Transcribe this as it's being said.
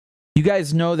You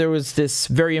guys know there was this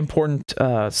very important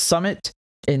summit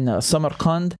in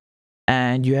Samarkand,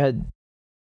 and you had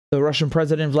the Russian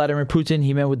president, Vladimir Putin.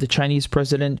 He met with the Chinese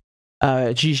president,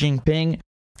 Xi Jinping.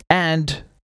 And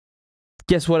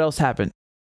guess what else happened?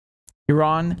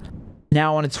 Iran,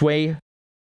 now on its way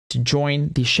to join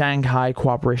the Shanghai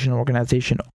Cooperation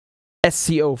Organization,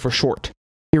 SCO for short.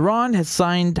 Iran has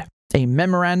signed a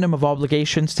memorandum of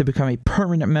obligations to become a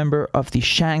permanent member of the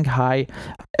Shanghai,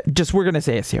 we're going to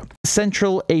say SCO,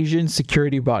 Central Asian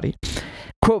Security Body.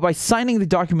 Quote, by signing the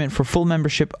document for full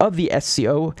membership of the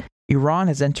SCO, Iran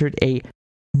has entered a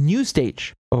new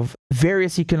stage of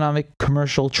various economic,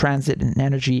 commercial, transit, and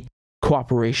energy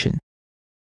cooperation.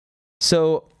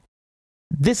 So,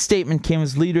 this statement came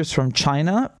as leaders from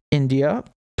China, India,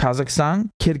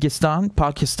 Kazakhstan, Kyrgyzstan,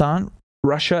 Pakistan,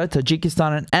 Russia,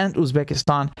 Tajikistan, and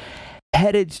Uzbekistan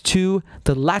headed to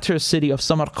the latter city of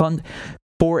Samarkand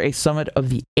for a summit of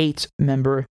the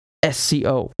 8-member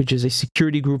SCO, which is a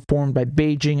security group formed by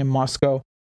Beijing and Moscow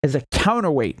as a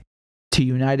counterweight to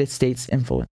United States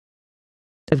influence.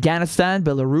 Afghanistan,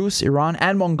 Belarus, Iran,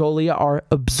 and Mongolia are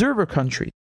observer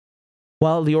countries,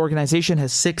 while the organization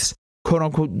has 6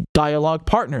 quote-unquote dialogue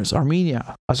partners: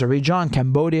 Armenia, Azerbaijan,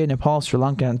 Cambodia, Nepal, Sri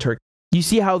Lanka, and Turkey. You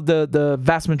see how the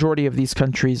vast majority of these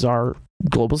countries are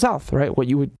global south, right? What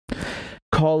you would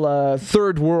call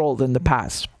third world in the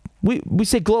past. We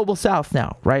say global south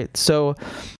now, right? So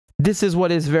this is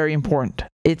what is very important.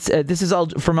 This is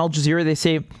from Al Jazeera. They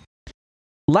say,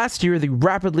 last year, the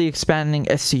rapidly expanding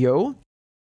SCO,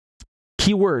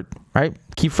 key word, right?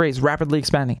 Key phrase, rapidly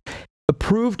expanding,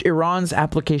 approved Iran's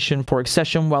application for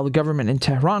accession, while the government in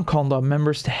Tehran called on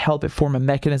members to help it form a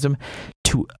mechanism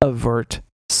to avert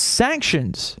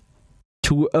sanctions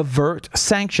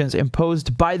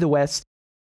imposed by the West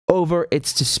over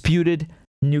its disputed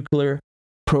nuclear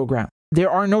program. There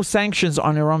are no sanctions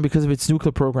on Iran because of its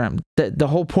nuclear program. The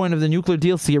whole point of the nuclear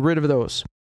deal is to get rid of those.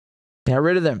 Get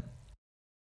rid of them.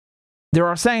 There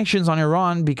are sanctions on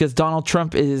Iran because Donald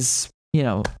Trump is,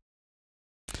 or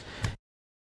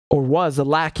was a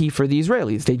lackey for the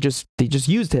Israelis. They just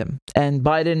used him. And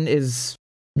Biden is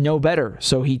no better,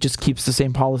 so he just keeps the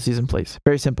same policies in place.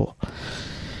 Very simple.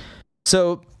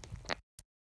 So,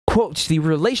 quote, the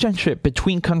relationship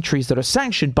between countries that are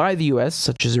sanctioned by the US,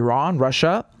 such as Iran,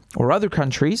 Russia, or other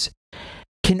countries,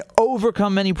 can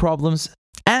overcome many problems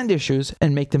and issues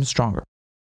and make them stronger.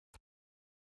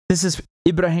 This is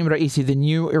Ibrahim Raisi, the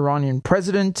new Iranian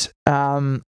president,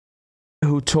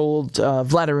 who told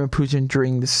Vladimir Putin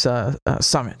during this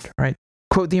summit, right?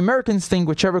 Quote, the Americans think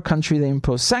whichever country they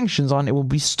impose sanctions on, it will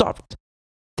be stopped.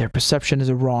 Their perception is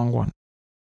a wrong one.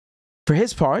 For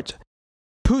his part,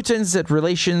 Putin said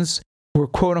relations were,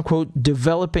 quote-unquote,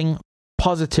 developing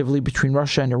positively between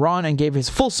Russia and Iran, and gave his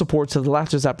full support to the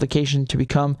latter's application to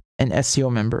become an SCO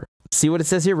member. See what it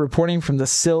says here? Reporting from the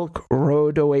Silk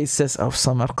Road Oasis of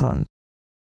Samarkand.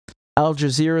 Al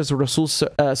Jazeera's Rasul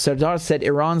Sardar said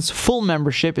Iran's full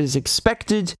membership is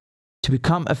expected to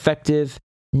become effective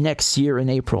next year in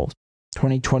April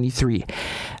 2023.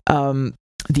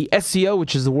 The SCO,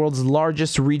 which is the world's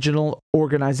largest regional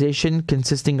organization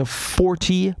consisting of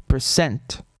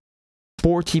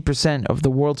 40% of the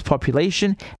world's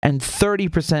population and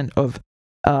 30% of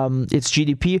its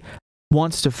GDP,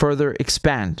 wants to further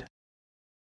expand.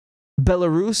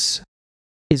 Belarus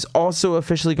is also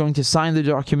officially going to sign the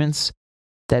documents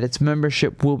that its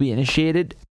membership will be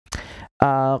initiated.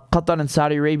 Qatar and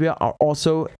Saudi Arabia are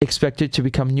also expected to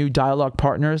become new dialogue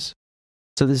partners.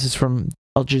 So this is from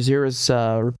Al Jazeera's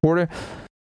reporter.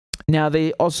 Now,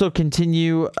 they also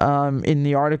continue in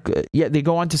the article. Yeah, they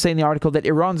go on to say in the article that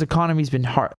Iran's economy has been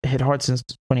hit hard since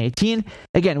 2018.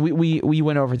 Again, we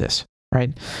went over this,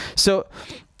 right? So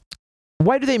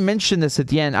why do they mention this at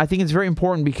the end? I think it's very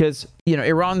important because,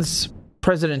 Iran's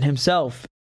president himself,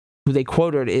 who they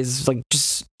quoted, is like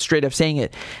just straight up saying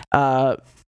it.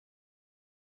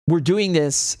 We're doing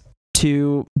this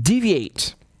to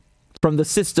deviate from the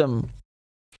system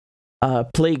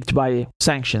plagued by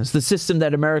sanctions, the system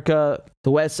that America,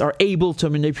 the West, are able to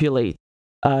manipulate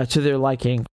to their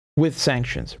liking with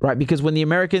sanctions, right? Because when the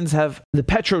Americans have the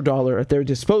petrodollar at their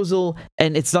disposal,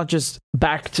 and it's not just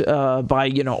backed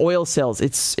by oil sales,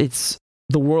 it's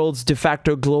the world's de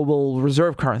facto global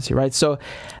reserve currency, right? So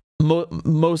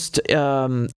most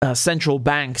central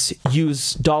banks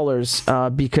use dollars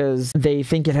because they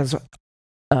think it has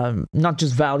not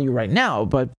just value right now,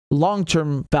 but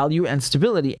long-term value and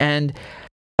stability. And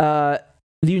the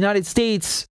United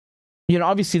States,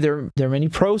 obviously there are many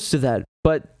pros to that,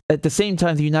 but at the same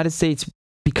time, the United States,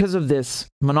 because of this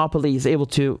monopoly, is able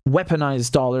to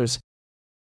weaponize dollars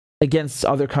against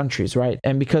other countries, right?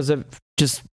 And because of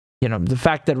just the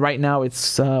fact that right now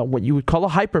it's what you would call a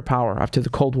hyperpower after the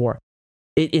Cold War.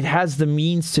 It has the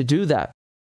means to do that.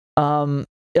 A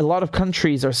lot of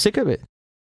countries are sick of it.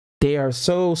 They are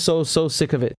so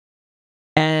sick of it.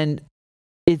 And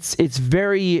it's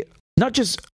very, not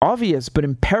just obvious, but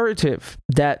imperative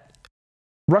that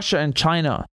Russia and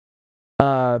China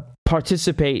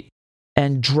participate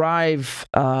and drive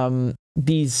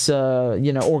these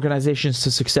organizations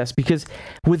to success, because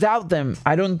without them,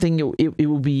 I don't think it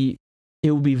will be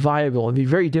viable. It'll be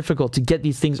very difficult to get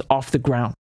these things off the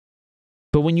ground.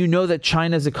 But when you know that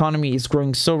China's economy is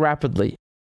growing so rapidly,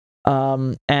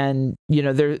 and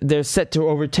they're set to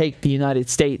overtake the United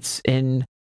States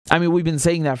we've been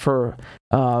saying that for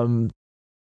a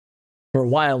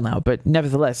while now, but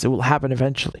nevertheless, it will happen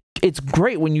eventually. It's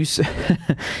great when you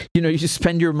you just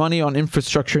spend your money on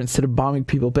infrastructure instead of bombing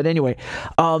people. But anyway,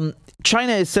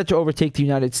 China is set to overtake the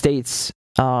United States,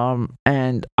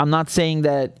 and I'm not saying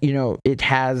that it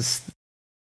has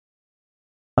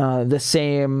the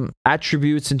same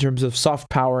attributes in terms of soft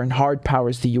power and hard power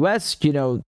as the US.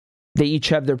 They each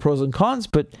have their pros and cons,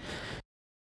 but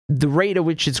the rate at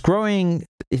which it's growing,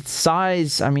 its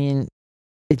size,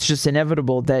 it's just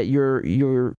inevitable that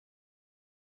you're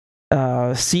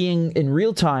seeing in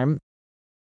real time,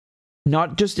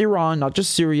 not just Iran, not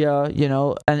just Syria,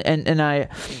 and I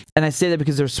say that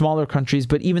because they're smaller countries,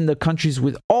 but even the countries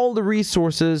with all the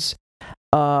resources,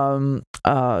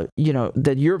 that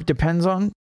Europe depends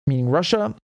on, meaning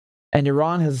Russia, and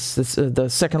Iran has the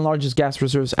second largest gas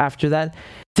reserves after that.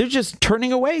 They're just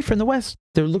turning away from the West.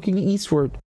 They're looking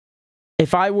eastward.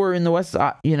 If I were in the West,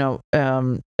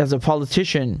 as a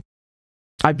politician,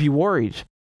 I'd be worried.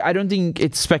 I don't think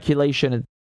it's speculation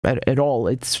at all.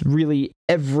 It's really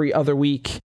every other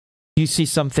week you see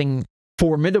something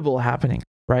formidable happening,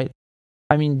 right?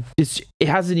 It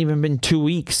hasn't even been 2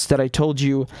 weeks that I told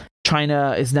you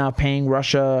China is now paying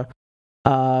Russia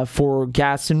for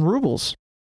gas in rubles,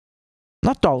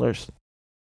 not dollars,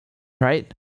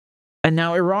 right? And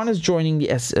now Iran is joining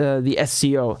the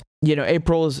SCO.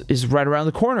 April is right around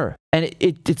the corner. And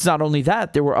it's not only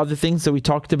that. There were other things that we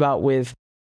talked about with,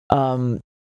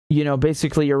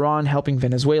 basically Iran helping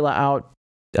Venezuela out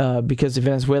because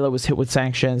Venezuela was hit with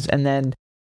sanctions. And then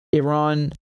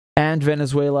Iran and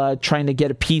Venezuela trying to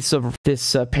get a piece of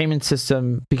this payment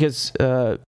system because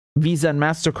Visa and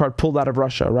MasterCard pulled out of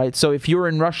Russia, right? So if you're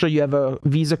in Russia, you have a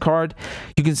Visa card,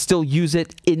 you can still use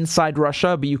it inside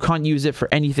Russia, but you can't use it for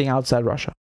anything outside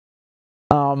Russia.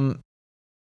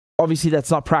 Obviously,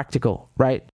 that's not practical,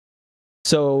 right?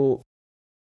 So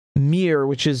Mir,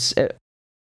 which is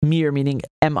Mir, meaning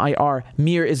MIR.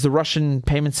 Mir is the Russian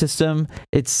payment system.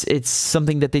 It's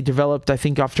something that they developed, I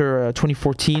think, after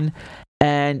 2014,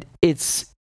 and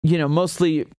it's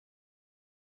mostly.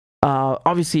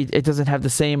 Obviously, it doesn't have the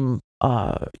same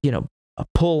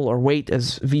pull or weight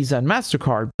as Visa and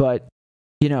MasterCard, but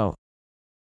it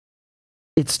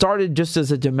started just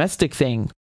as a domestic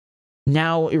thing.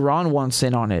 Now Iran wants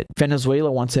in on it.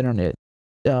 Venezuela wants in on it.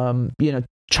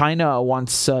 China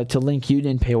wants to link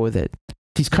UnionPay with it.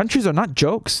 These countries are not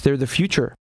jokes. They're the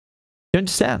future. You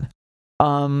understand?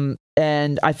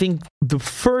 And I think the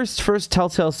first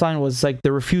telltale sign was like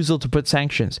the refusal to put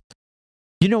sanctions.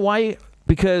 You know why?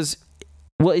 Because,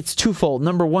 well, it's twofold.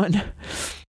 Number one,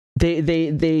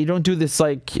 they don't do this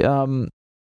like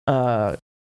performative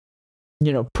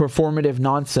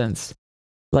nonsense.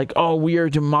 Like, oh, we are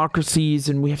democracies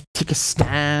and we have to take a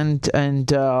stand, and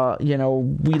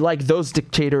we like those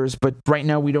dictators, but right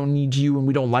now we don't need you and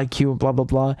we don't like you and blah blah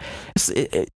blah.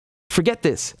 Forget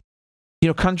this.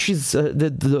 Countries,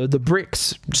 the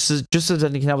BRICS, just as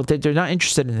an example, they're not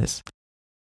interested in this.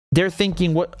 They're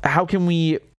thinking, how can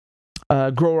we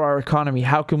grow our economy?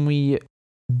 How can we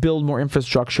build more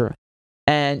infrastructure?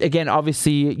 And again,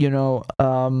 obviously,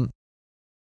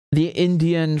 the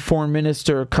Indian foreign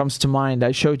minister comes to mind.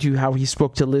 I showed you how he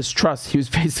spoke to Liz Truss. He was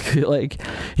basically like,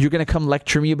 "You're gonna come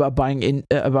lecture me about buying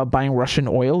Russian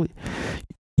oil?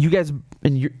 You guys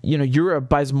in Europe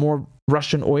buys more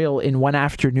Russian oil in one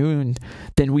afternoon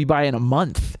than we buy in a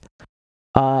month.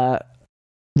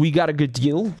 We got a good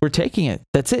deal. We're taking it.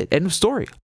 That's it. End of story."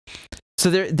 So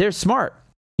they're smart.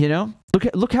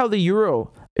 Look how the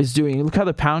euro is doing. Look how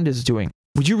the pound is doing.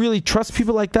 Would you really trust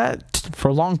people like that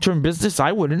for long-term business?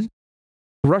 I wouldn't.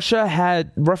 Russia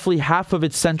had roughly half of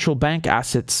its central bank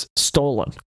assets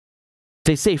stolen.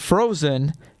 They say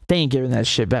frozen. They ain't giving that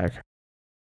shit back.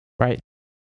 Right?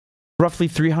 Roughly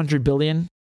 300 billion.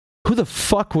 Who the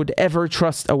fuck would ever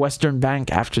trust a Western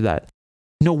bank after that?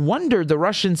 No wonder the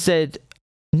Russians said,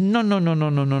 no.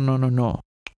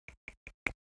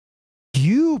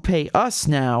 You pay us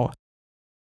now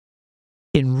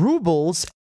in rubles,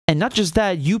 And not just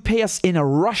that, you pay us in a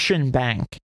Russian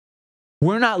bank.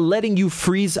 We're not letting you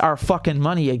freeze our fucking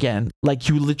money again, like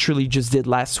you literally just did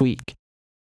last week.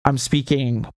 I'm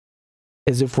speaking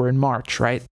as if we're in March,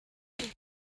 right?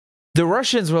 The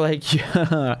Russians were like,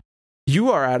 yeah,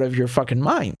 you are out of your fucking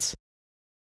minds.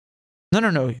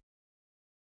 No.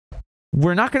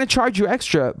 We're not going to charge you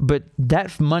extra, but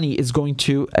that money is going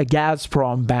to a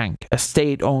Gazprom bank, a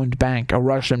state-owned bank, a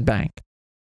Russian bank.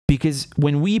 Because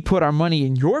when we put our money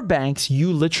in your banks,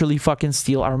 you literally fucking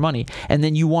steal our money. And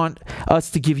then you want us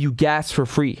to give you gas for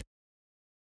free.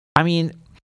 I mean,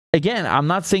 again, I'm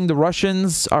not saying the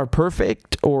Russians are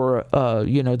perfect or,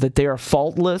 that they are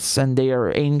faultless and they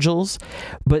are angels.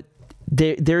 But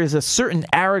there is a certain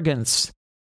arrogance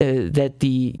that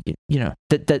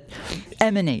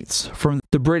emanates from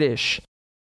the British.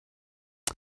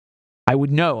 I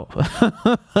would know.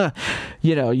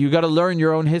 You got to learn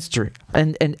your own history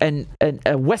and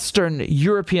a Western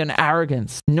European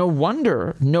arrogance. No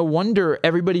wonder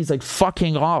everybody's like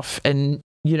fucking off, and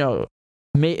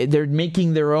they're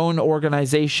making their own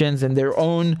organizations and their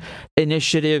own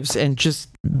initiatives and just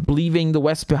leaving the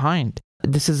West behind.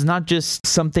 This is not just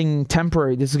something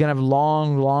temporary. This is going to have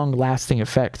long lasting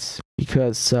effects,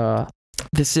 because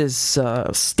this is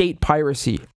state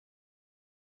piracy.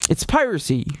 It's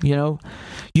piracy,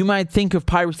 You might think of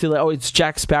piracy like, oh, it's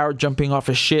Jack Sparrow jumping off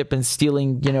a ship and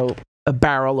stealing, a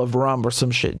barrel of rum or some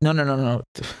shit. No.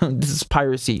 This is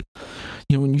piracy.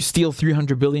 When you steal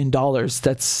 $300 billion,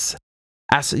 this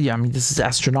is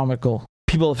astronomical.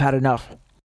 People have had enough,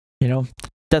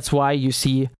 That's why you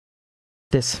see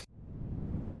this